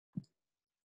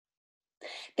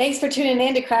Thanks for tuning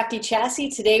in to Crafty Chassis.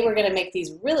 Today we're going to make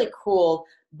these really cool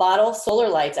bottle solar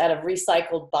lights out of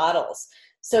recycled bottles.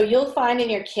 So you'll find in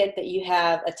your kit that you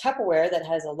have a Tupperware that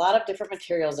has a lot of different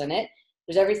materials in it.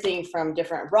 There's everything from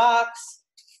different rocks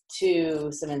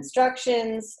to some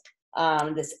instructions,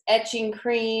 this etching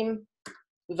cream.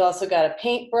 We've also got a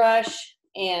paintbrush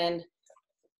and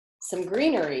some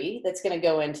greenery that's going to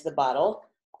go into the bottle.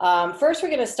 First, we're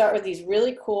going to start with these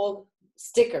really cool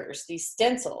stickers, these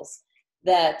stencils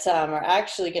that are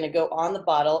actually going to go on the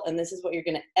bottle, and this is what you're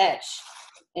going to etch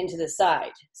into the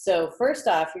side. So first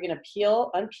off, you're going to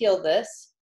unpeel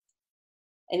this,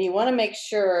 and you want to make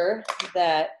sure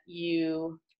that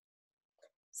you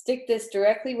stick this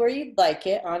directly where you'd like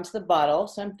it onto the bottle.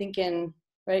 So I'm thinking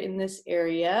right in this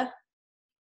area,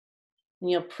 and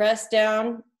you'll press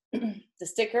down the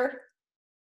sticker.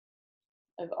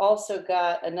 I've also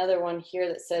got another one here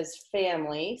that says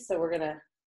family, so we're going to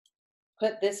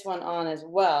put this one on as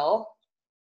well.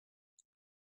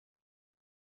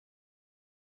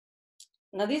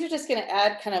 Now these are just going to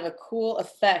add kind of a cool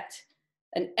effect,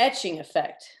 an etching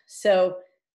effect. So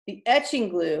the etching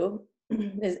glue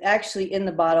is actually in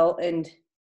the bottle, and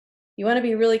you want to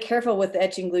be really careful with the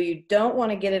etching glue. You don't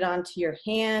want to get it onto your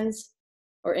hands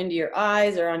or into your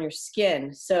eyes or on your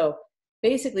skin. So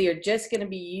basically you're just going to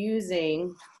be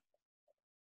using,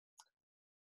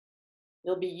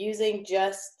 you'll be using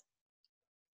just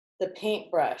the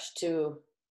paintbrush to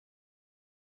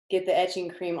get the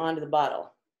etching cream onto the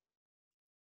bottle.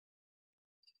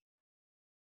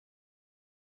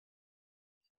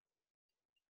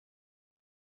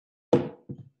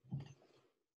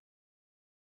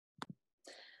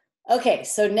 Okay,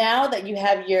 so now that you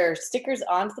have your stickers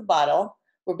onto the bottle,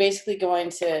 we're basically going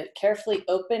to carefully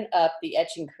open up the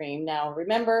etching cream. Now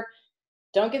remember,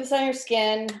 don't get this on your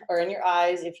skin or in your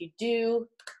eyes. If you do,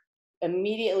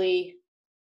 immediately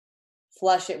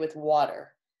flush it with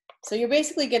water. So you're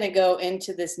basically going to go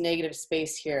into this negative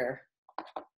space here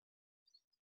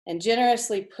and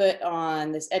generously put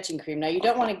on this etching cream. Now you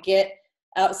don't want to get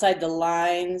outside the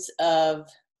lines of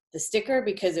the sticker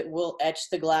because it will etch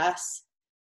the glass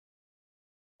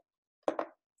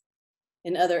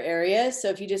in other areas. So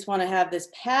if you just want to have this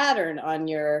pattern on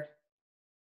your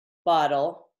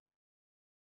bottle,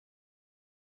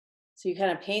 so you kind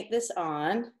of paint this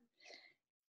on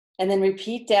and then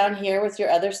repeat down here with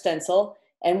your other stencil.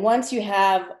 And once you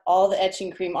have all the etching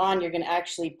cream on, you're going to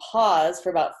actually pause for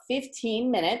about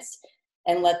 15 minutes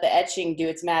and let the etching do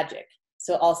its magic.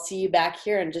 So I'll see you back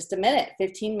here in just a minute,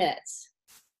 15 minutes.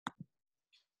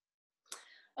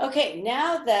 Okay,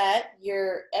 now that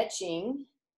your etching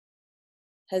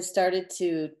has started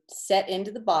to set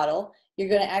into the bottle, you're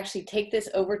going to actually take this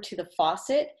over to the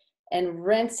faucet and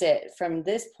rinse it from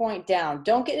this point down.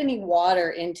 Don't get any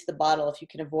water into the bottle if you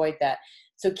can avoid that.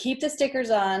 So keep the stickers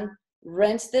on,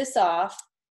 rinse this off,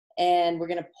 and we're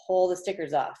going to pull the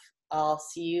stickers off. I'll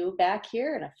see you back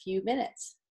here in a few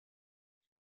minutes.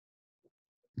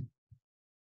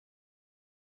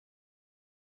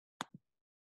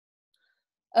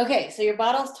 Okay, so your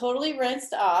bottle's totally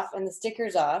rinsed off and the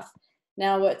stickers off.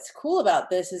 Now what's cool about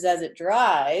this is as it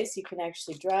dries, you can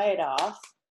actually dry it off.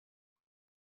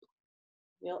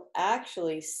 You'll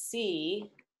actually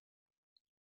see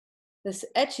this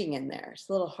etching in there. It's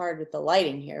a little hard with the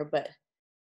lighting here, but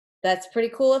that's a pretty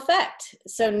cool effect.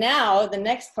 So now the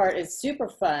next part is super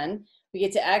fun. We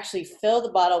get to actually fill the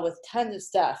bottle with tons of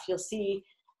stuff. You'll see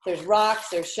there's rocks,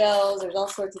 there's shells, there's all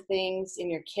sorts of things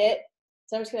in your kit.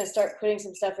 So I'm just going to start putting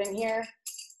some stuff in here.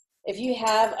 If you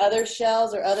have other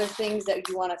shells or other things that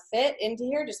you want to fit into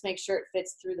here, just make sure it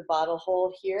fits through the bottle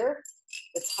hole here,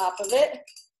 the top of it.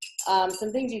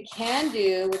 Some things you can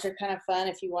do, which are kind of fun,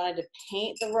 if you wanted to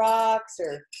paint the rocks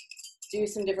or do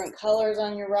some different colors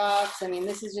on your rocks. I mean,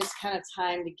 this is just kind of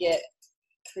time to get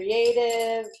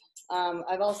creative.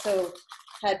 I've also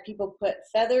had people put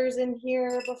feathers in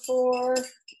here before,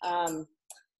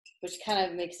 which kind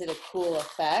of makes it a cool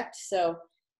effect. So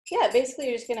yeah, basically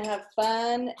you're just going to have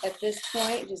fun at this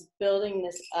point, just building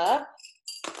this up,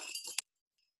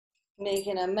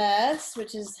 making a mess,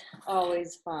 which is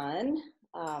always fun.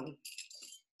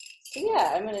 So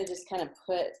yeah, I'm going to just kind of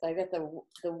I got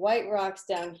the white rocks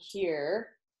down here.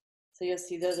 So you'll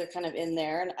see those are kind of in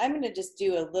there. And I'm going to just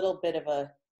do a little bit of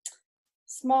a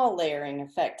small layering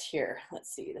effect here.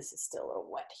 Let's see, this is still a little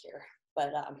wet here.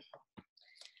 But,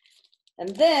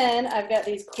 and then I've got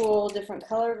these cool different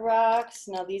colored rocks.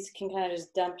 Now these can kind of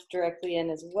just dump directly in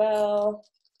as well.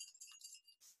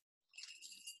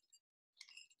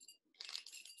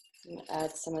 I'm going to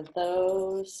add some of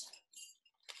those.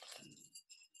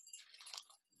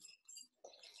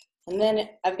 And then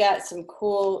I've got some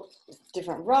cool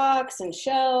different rocks and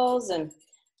shells, and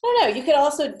I don't know, you could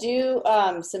also do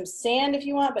some sand if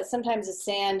you want, but sometimes the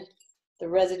sand, the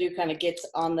residue kind of gets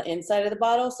on the inside of the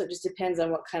bottle, so it just depends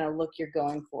on what kind of look you're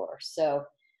going for. So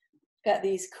got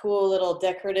these cool little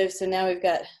decorative, so now we've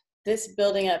got this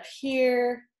building up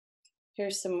here.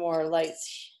 Here's some more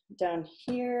lights down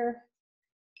here.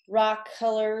 Rock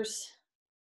colors.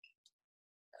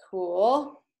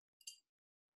 Cool.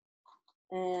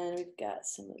 And we've got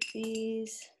some of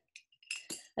these.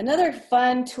 Another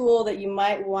fun tool that you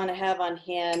might want to have on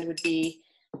hand would be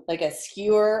like a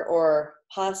skewer, or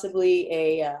possibly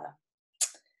a,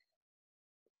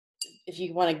 if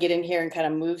you want to get in here and kind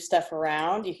of move stuff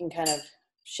around, you can kind of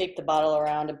shake the bottle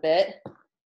around a bit.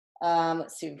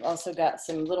 Let's see, we've also got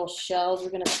some little shells we're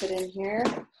going to put in here.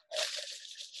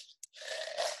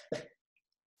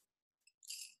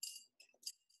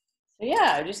 So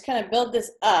yeah, just kind of build this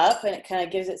up, and it kind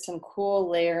of gives it some cool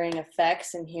layering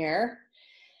effects in here.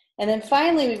 And then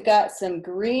finally, we've got some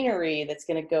greenery that's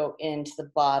going to go into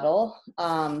the bottle.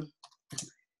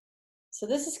 So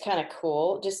this is kind of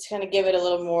cool, just to kind of give it a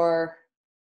little more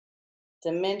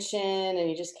dimension, and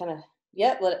you just kind of,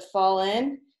 yep, let it fall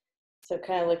in. So it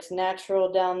kind of looks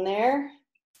natural down there.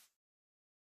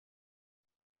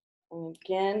 And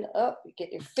again, oh, you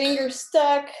get your finger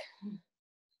stuck.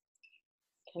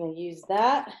 Kind of use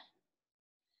that.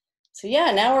 So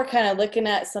yeah, now we're kind of looking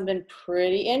at something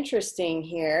pretty interesting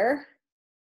here.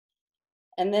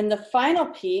 And then the final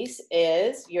piece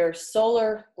is your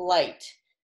solar light.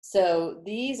 So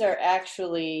these are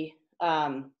actually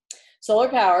solar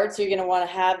powered. So you're going to want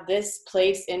to have this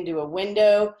placed into a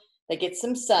window that gets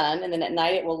some sun, and then at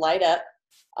night it will light up.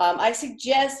 I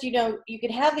suggest, you know, you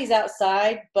could have these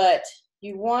outside, but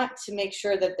you want to make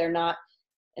sure that they're not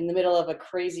in the middle of a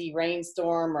crazy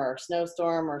rainstorm or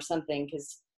snowstorm or something,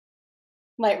 because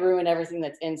it might ruin everything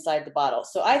that's inside the bottle.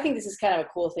 So I think this is kind of a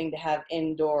cool thing to have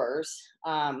indoors.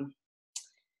 Kind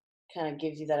of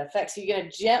gives you that effect. So you're going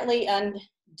to gently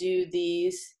undo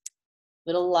these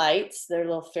little lights. They're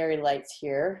little fairy lights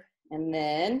here. And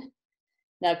then,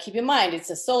 now keep in mind, it's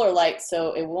a solar light,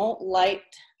 so it won't light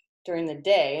during the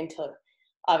day until,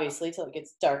 obviously, until it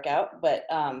gets dark out. But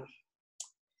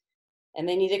and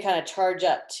they need to kind of charge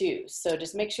up too. So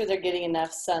just make sure they're getting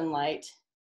enough sunlight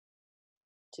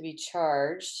to be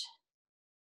charged.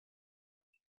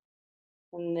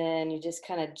 And then you just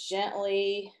kind of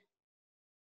gently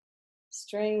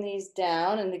string these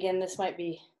down. And again, this might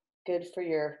be good for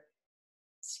your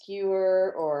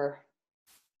skewer or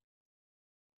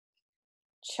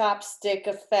chopstick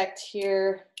effect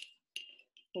here.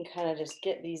 You can kind of just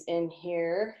get these in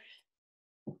here.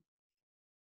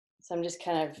 So I'm just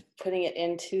kind of putting it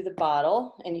into the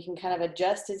bottle, and you can kind of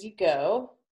adjust as you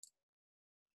go.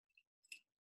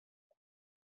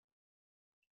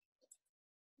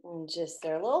 And just,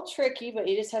 they're a little tricky, but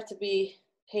you just have to be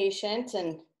patient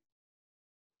and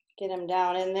get them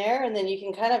down in there. And then you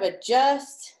can kind of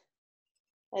adjust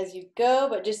as you go,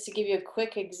 but just to give you a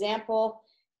quick example,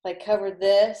 if I cover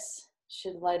this, it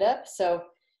should light up. So,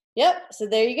 yep, so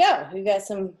there you go. We've got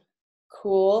some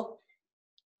cool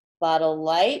bottle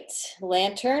light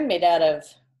lantern made out of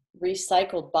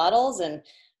recycled bottles and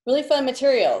really fun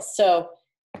materials. So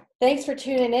thanks for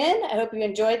tuning in. I hope you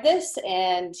enjoyed this,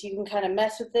 and you can kind of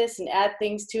mess with this and add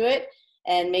things to it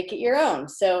and make it your own.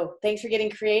 So thanks for getting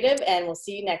creative, and we'll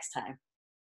see you next time.